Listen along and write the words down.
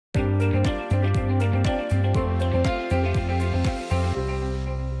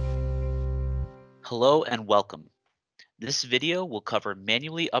Hello and welcome. This video will cover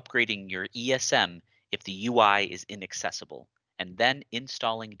manually upgrading your ESM if the UI is inaccessible, and then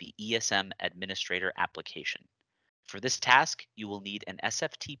installing the ESM Administrator application. For this task, you will need an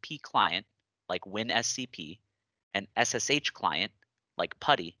SFTP client, like WinSCP, an SSH client, like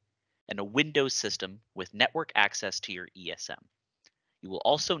PuTTY, and a Windows system with network access to your ESM. You will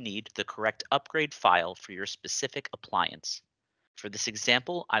also need the correct upgrade file for your specific appliance. For this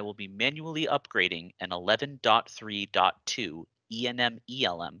example, I will be manually upgrading an 11.3.2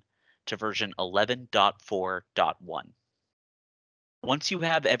 ENM-ELM to version 11.4.1. Once you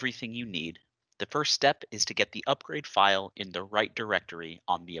have everything you need, the first step is to get the upgrade file in the right directory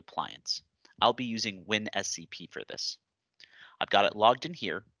on the appliance. I'll be using WinSCP for this. I've got it logged in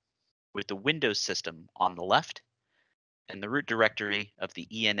here with the Windows system on the left and the root directory of the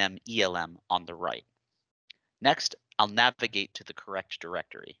ENM-ELM on the right. Next, I'll navigate to the correct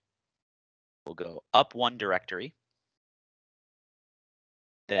directory. We'll go up one directory,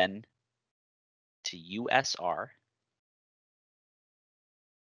 then to USR,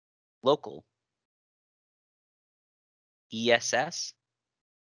 local, ESS,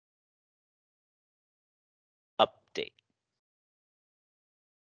 update.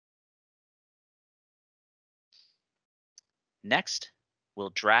 Next,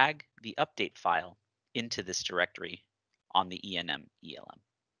 we'll drag the update file into this directory on the ENM-ELM.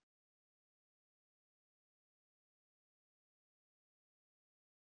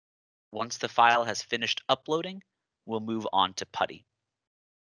 Once the file has finished uploading, we'll move on to PuTTY.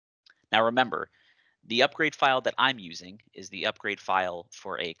 Now remember, the upgrade file that I'm using is the upgrade file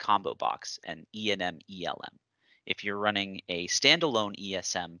for a combo box, an ENM-ELM. If you're running a standalone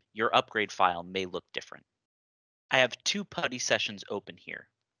ESM, your upgrade file may look different. I have two PuTTY sessions open here.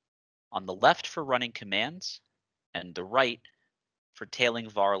 On the left for running commands, and the right for tailing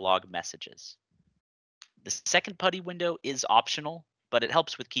var log messages. The second PuTTY window is optional, but it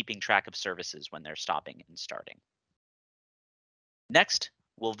helps with keeping track of services when they're stopping and starting. Next,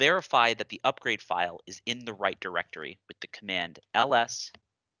 we'll verify that the upgrade file is in the right directory with the command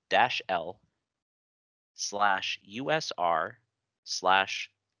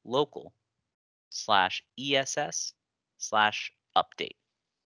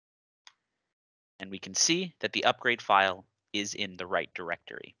And we can see that the upgrade file is in the right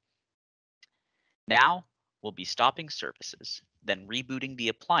directory. Now we'll be stopping services, then rebooting the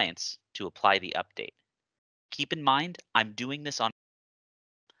appliance to apply the update. Keep in mind, I'm doing this on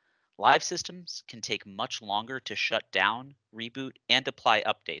live systems can take much longer to shut down, reboot, and apply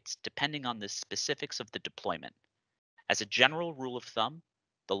updates depending on the specifics of the deployment. As a general rule of thumb,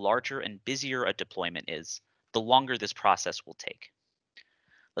 the larger and busier a deployment is, the longer this process will take.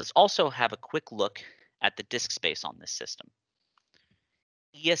 Let's also have a quick look at the disk space on this system.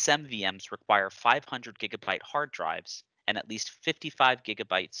 ESM VMs require 500 gigabyte hard drives and at least 55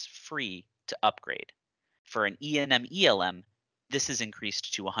 gigabytes free to upgrade. For an ENM-ELM, this is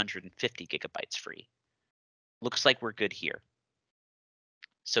increased to 150 gigabytes free. Looks like we're good here.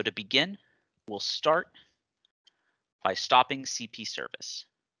 So to begin, we'll start by stopping CPService.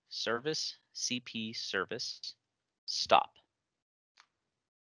 Service, CPService, stop.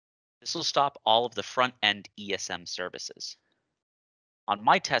 This will stop all of the front-end ESM services. On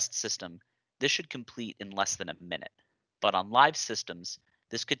my test system, this should complete in less than a minute, but on live systems,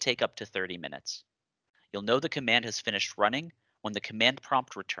 this could take up to 30 minutes. You'll know the command has finished running when the command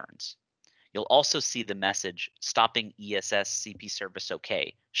prompt returns. You'll also see the message stopping ESS CPService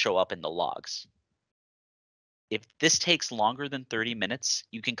OK show up in the logs. If this takes longer than 30 minutes,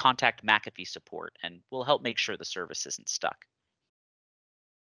 you can contact McAfee support and we'll help make sure the service isn't stuck.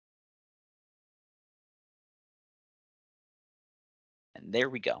 And there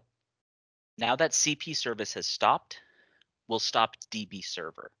we go. Now that CPService has stopped, we'll stop DB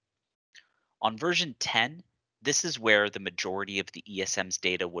server. On version 10, this is where the majority of the ESM's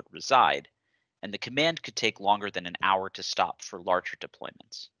data would reside, and the command could take longer than an hour to stop for larger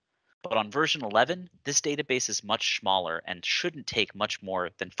deployments. But on version 11, this database is much smaller and shouldn't take much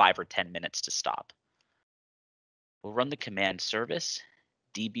more than 5 or 10 minutes to stop. We'll run the command service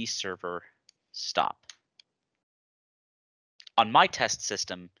db server stop. On my test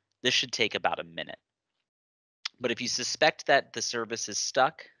system, this should take about a minute. But if you suspect that the service is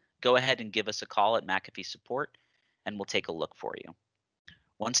stuck, go ahead and give us a call at McAfee support and we'll take a look for you.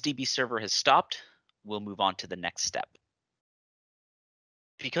 Once DB server has stopped, we'll move on to the next step.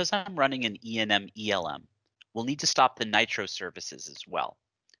 Because I'm running an ENM-ELM, we'll need to stop the Nitro services as well.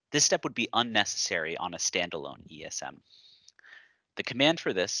 This step would be unnecessary on a standalone ESM. The command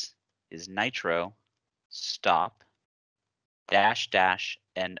for this is nitro stop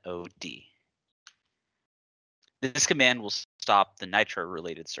 --nod. This command will stop the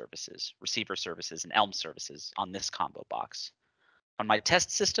Nitro-related services, receiver services, and Elm services on this combo box. On my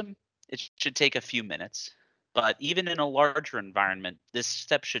test system, it should take a few minutes, but even in a larger environment, this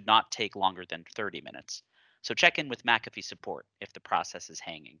step should not take longer than 30 minutes. So check in with McAfee support if the process is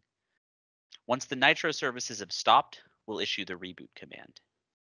hanging. Once the Nitro services have stopped, we'll issue the reboot command.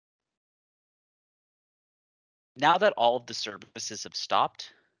 Now that all of the services have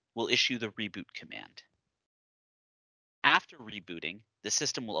stopped, we'll issue the reboot command. After rebooting, the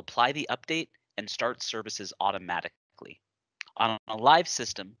system will apply the update and start services automatically. On a live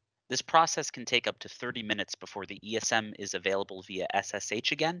system, this process can take up to 30 minutes before the ESM is available via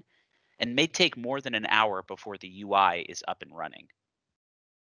SSH again, and may take more than an hour before the UI is up and running.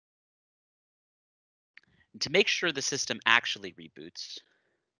 And to make sure the system actually reboots,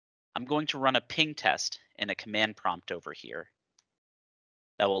 I'm going to run a ping test in a command prompt over here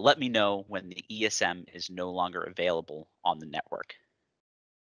that will let me know when the ESM is no longer available on the network.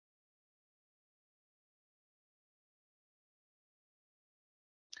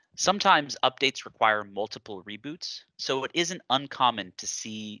 Sometimes updates require multiple reboots, so it isn't uncommon to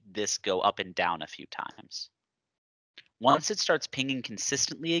see this go up and down a few times. Once it starts pinging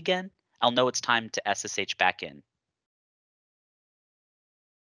consistently again, I'll know it's time to SSH back in.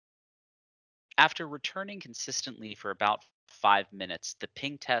 After returning consistently for about 5 minutes, the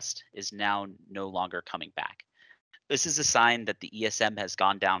ping test is now no longer coming back. This is a sign that the ESM has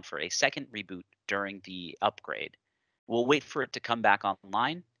gone down for a second reboot during the upgrade. We'll wait for it to come back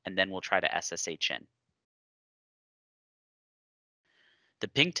online, and then we'll try to SSH in. The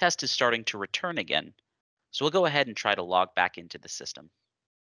ping test is starting to return again, so we'll go ahead and try to log back into the system.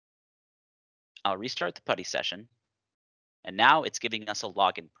 I'll restart the PuTTY session, and now it's giving us a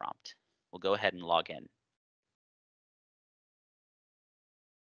login prompt. We'll go ahead and log in.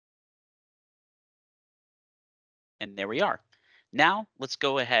 And there we are. Now let's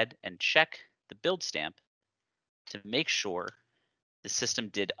go ahead and check the build stamp to make sure the system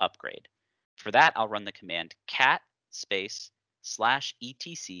did upgrade. For that, I'll run the command cat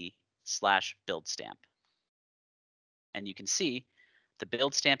 /etc/build stamp. And you can see the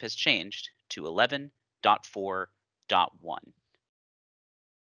build stamp has changed to 11.4.1.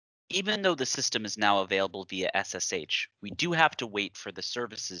 Even though the system is now available via SSH, we do have to wait for the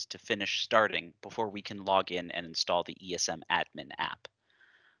services to finish starting before we can log in and install the ESM Admin app.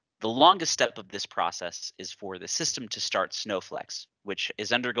 The longest step of this process is for the system to start Snowflex, which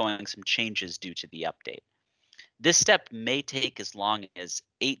is undergoing some changes due to the update. This step may take as long as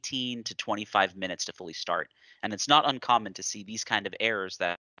 18 to 25 minutes to fully start, and it's not uncommon to see these kind of errors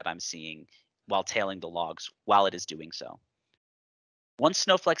that I'm seeing while tailing the logs while it is doing so. Once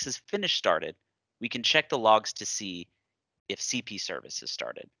Snowflex is finished started, we can check the logs to see if CPService is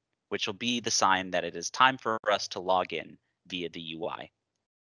started, which will be the sign that it is time for us to log in via the UI.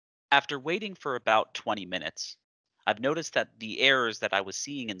 After waiting for about 20 minutes, I've noticed that the errors that I was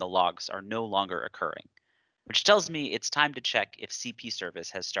seeing in the logs are no longer occurring, which tells me it's time to check if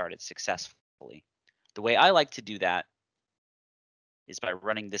CPService has started successfully. The way I like to do that is by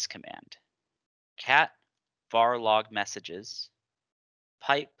running this command, cat var log messages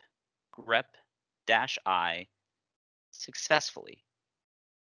pipe grep-i successfully.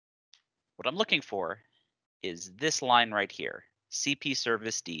 What I'm looking for is this line right here,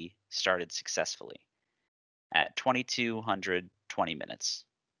 CPService D started successfully at 2220 minutes.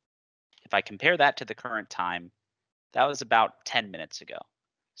 If I compare that to the current time, that was about 10 minutes ago.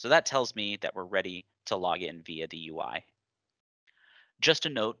 So that tells me that we're ready to log in via the UI. Just a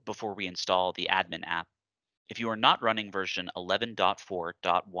note before we install the admin app, if you are not running version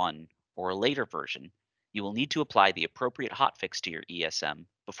 11.4.1 or a later version, you will need to apply the appropriate hotfix to your ESM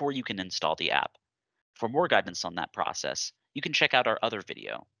before you can install the app. For more guidance on that process, you can check out our other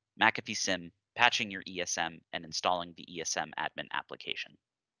video, McAfee SIEM, patching your ESM and installing the ESM admin application.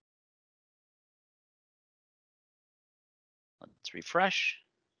 Let's refresh.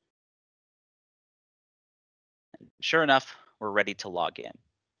 And sure enough, we're ready to log in.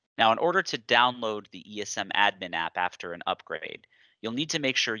 Now, in order to download the ESM admin app after an upgrade, you'll need to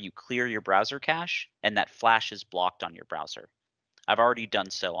make sure you clear your browser cache and that Flash is blocked on your browser. I've already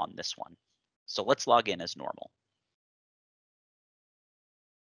done so on this one. So let's log in as normal.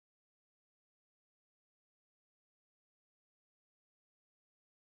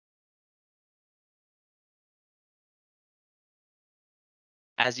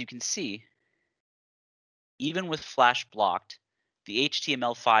 As you can see, even with Flash blocked, the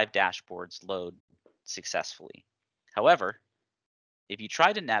HTML5 dashboards load successfully. However, if you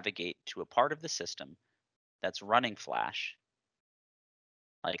try to navigate to a part of the system that's running Flash,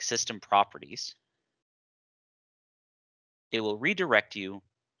 like System Properties, it will redirect you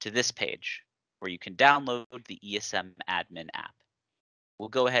to this page where you can download the ESM Admin app. We'll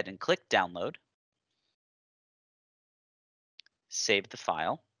go ahead and click download, save the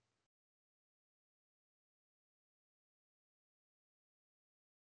file,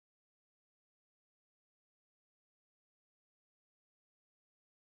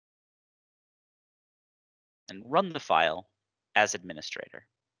 and run the file as administrator.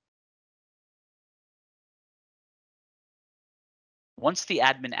 Once the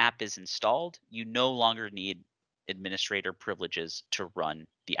admin app is installed, you no longer need administrator privileges to run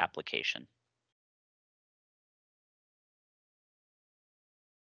the application.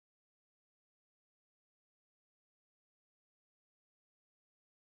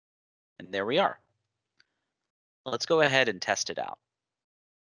 And there we are. Let's go ahead and test it out.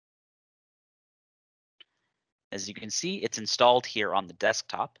 As you can see, it's installed here on the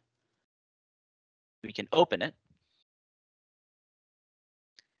desktop. We can open it.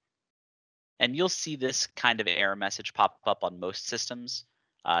 And you'll see this kind of error message pop up on most systems.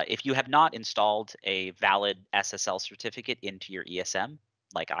 If you have not installed a valid SSL certificate into your ESM,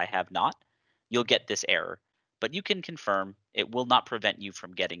 like I have not, you'll get this error. But you can confirm it will not prevent you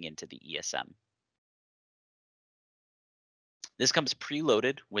from getting into the ESM. This comes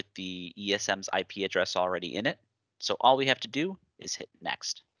preloaded with the ESM's IP address already in it. So all we have to do is hit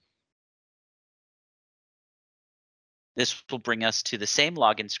next. This will bring us to the same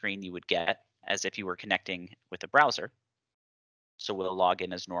login screen you would get as if you were connecting with a browser. So we'll log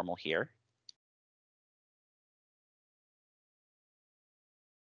in as normal here.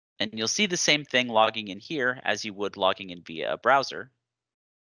 And you'll see the same thing logging in here as you would logging in via a browser,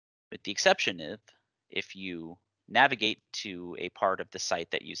 with the exception of if you navigate to a part of the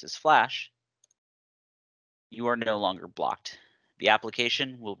site that uses Flash, you are no longer blocked. The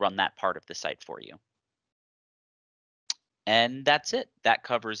application will run that part of the site for you. And that's it. That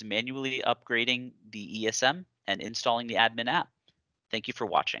covers manually upgrading the ESM and installing the admin app. Thank you for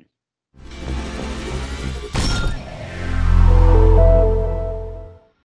watching.